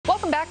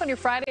Welcome back on your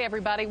Friday,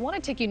 everybody. I want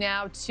to take you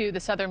now to the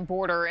southern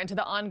border and to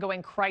the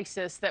ongoing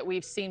crisis that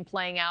we've seen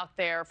playing out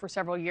there for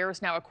several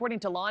years now. According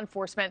to law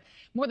enforcement,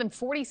 more than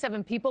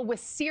 47 people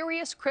with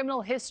serious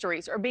criminal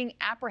histories are being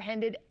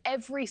apprehended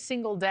every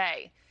single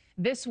day.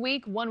 This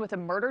week, one with a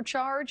murder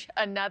charge,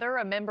 another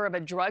a member of a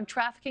drug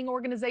trafficking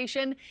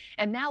organization,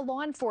 and now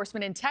law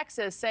enforcement in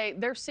Texas say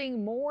they're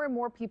seeing more and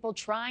more people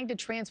trying to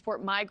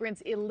transport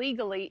migrants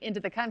illegally into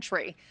the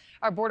country.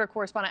 Our border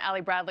correspondent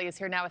Allie Bradley is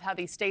here now with how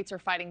these states are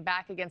fighting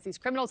back against these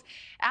criminals.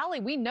 Allie,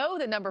 we know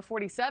the number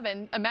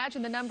 47.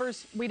 Imagine the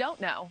numbers we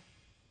don't know.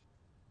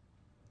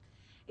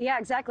 Yeah,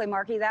 exactly,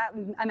 Markie. That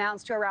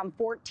amounts to around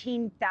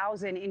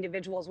 14,000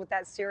 individuals with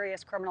that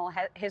serious criminal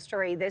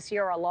history this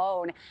year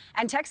alone.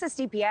 And Texas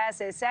DPS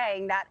is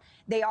saying that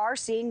they are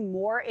seeing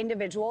more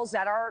individuals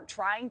that are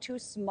trying to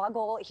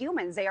smuggle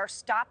humans. They are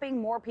stopping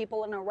more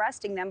people and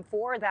arresting them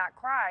for that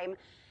crime.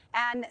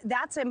 And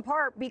that's in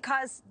part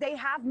because they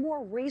have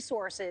more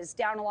resources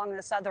down along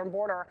the southern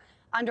border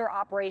under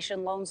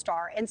Operation Lone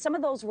Star. And some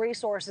of those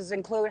resources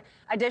include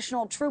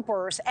additional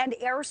troopers and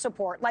air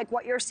support, like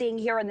what you're seeing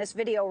here in this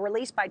video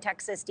released by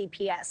Texas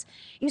DPS.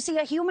 You see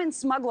a human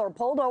smuggler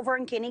pulled over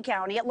in Kinney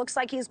County. It looks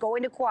like he's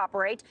going to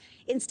cooperate.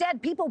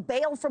 Instead, people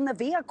bail from the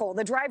vehicle.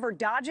 The driver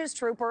dodges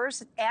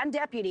troopers and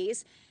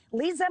deputies,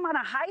 leads them on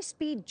a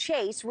high-speed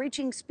chase,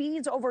 reaching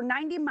speeds over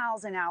 90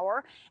 miles an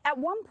hour, at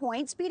one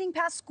point speeding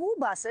past school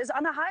buses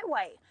on the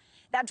highway.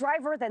 That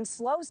driver then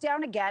slows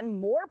down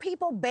again. More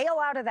people bail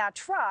out of that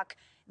truck.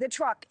 The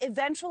truck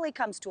eventually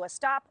comes to a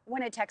stop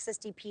when a Texas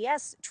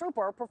DPS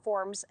trooper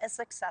performs a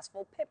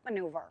successful pit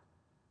maneuver.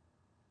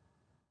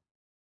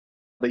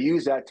 They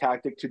use that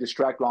tactic to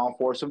distract law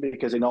enforcement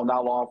because they know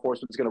now law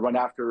enforcement is going to run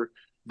after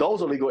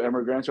those illegal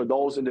immigrants or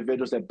those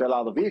individuals that bail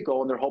out of the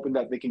vehicle, and they're hoping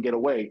that they can get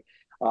away.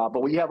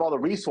 But when you have all the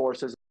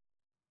resources.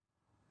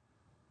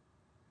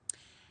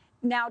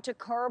 Now, to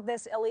curb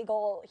this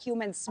illegal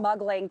human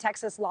smuggling,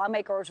 Texas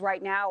lawmakers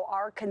right now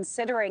are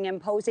considering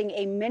imposing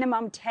a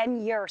minimum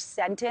 10-year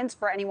sentence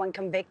for anyone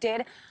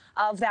convicted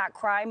of that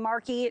crime,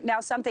 Markie. Now,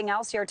 something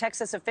else here,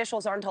 Texas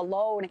officials aren't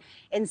alone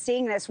in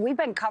seeing this. We've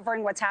been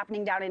covering what's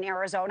happening down in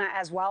Arizona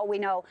as well. We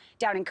know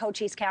down in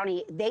Cochise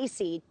County, they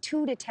see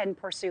 2 to 10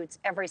 pursuits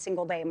every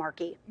single day,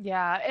 Markie.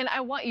 Yeah, and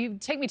I want you to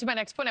take me to my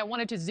next point. I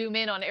wanted to zoom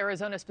in on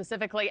Arizona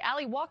specifically.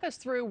 Allie, walk us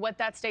through what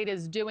that state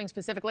is doing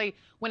specifically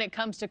when it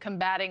comes to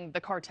combating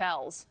the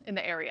cartels in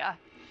the area.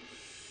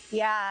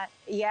 Yeah,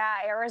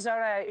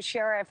 Arizona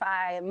Sheriff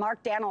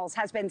Mark Daniels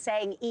has been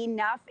saying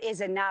enough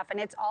is enough, and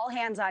it's all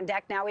hands on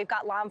deck now. We've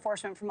got law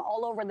enforcement from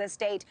all over the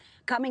state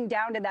coming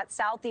down to that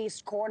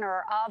southeast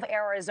corner of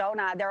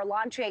Arizona. They're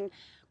launching,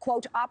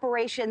 quote,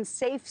 Operation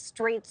Safe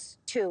Streets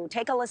 2.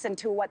 Take a listen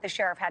to what the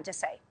sheriff had to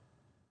say.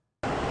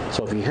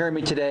 So if you hear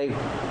me today,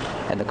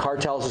 and the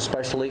cartels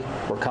especially,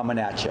 we're coming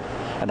at you.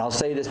 And I'll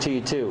say this to you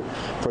too.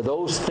 For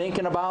those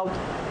thinking about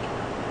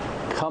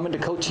coming to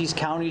Cochise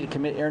County to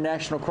commit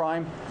international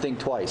crime, think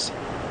twice.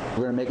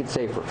 We're going to make it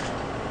safer.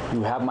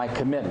 You have my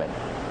commitment.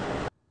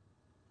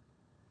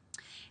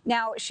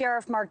 Now,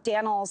 Sheriff Mark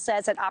Daniels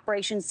says that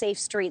Operation Safe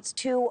Streets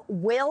 2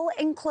 will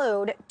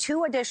include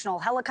 2 additional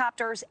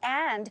helicopters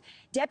and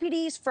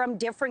deputies from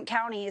different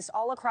counties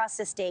all across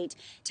the state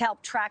to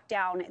help track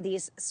down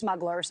these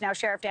smugglers. Now,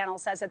 Sheriff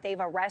Daniels says that they've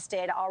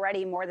arrested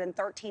already more than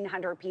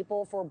 1,300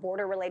 people for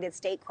border-related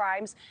state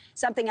crimes.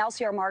 Something else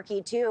here,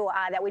 Markie, too,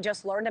 that we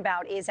just learned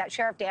about is that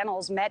Sheriff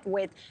Daniels met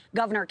with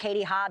Governor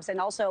Katie Hobbs and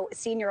also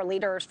senior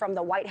leaders from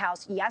the White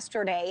House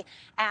yesterday,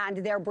 and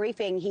their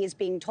briefing, he's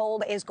being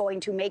told, is going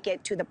to make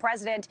it to the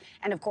president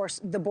and, of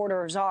course, the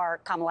border czar,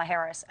 Kamala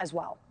Harris, as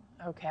well.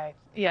 Okay.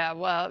 Yeah,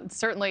 well,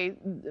 certainly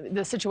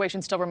the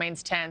situation still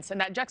remains tense.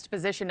 And that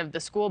juxtaposition of the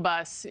school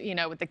bus, you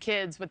know, with the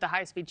kids, with the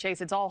high-speed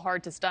chase, it's all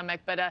hard to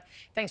stomach. But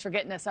thanks for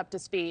getting us up to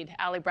speed.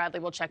 Allie Bradley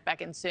will check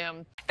back in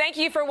soon. Thank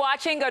you for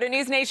watching. Go to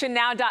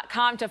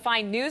newsnationnow.com to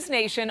find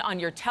NewsNation on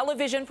your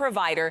television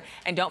provider.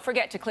 And don't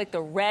forget to click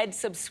the red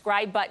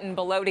subscribe button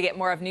below to get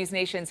more of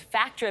NewsNation's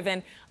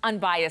fact-driven,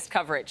 unbiased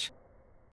coverage.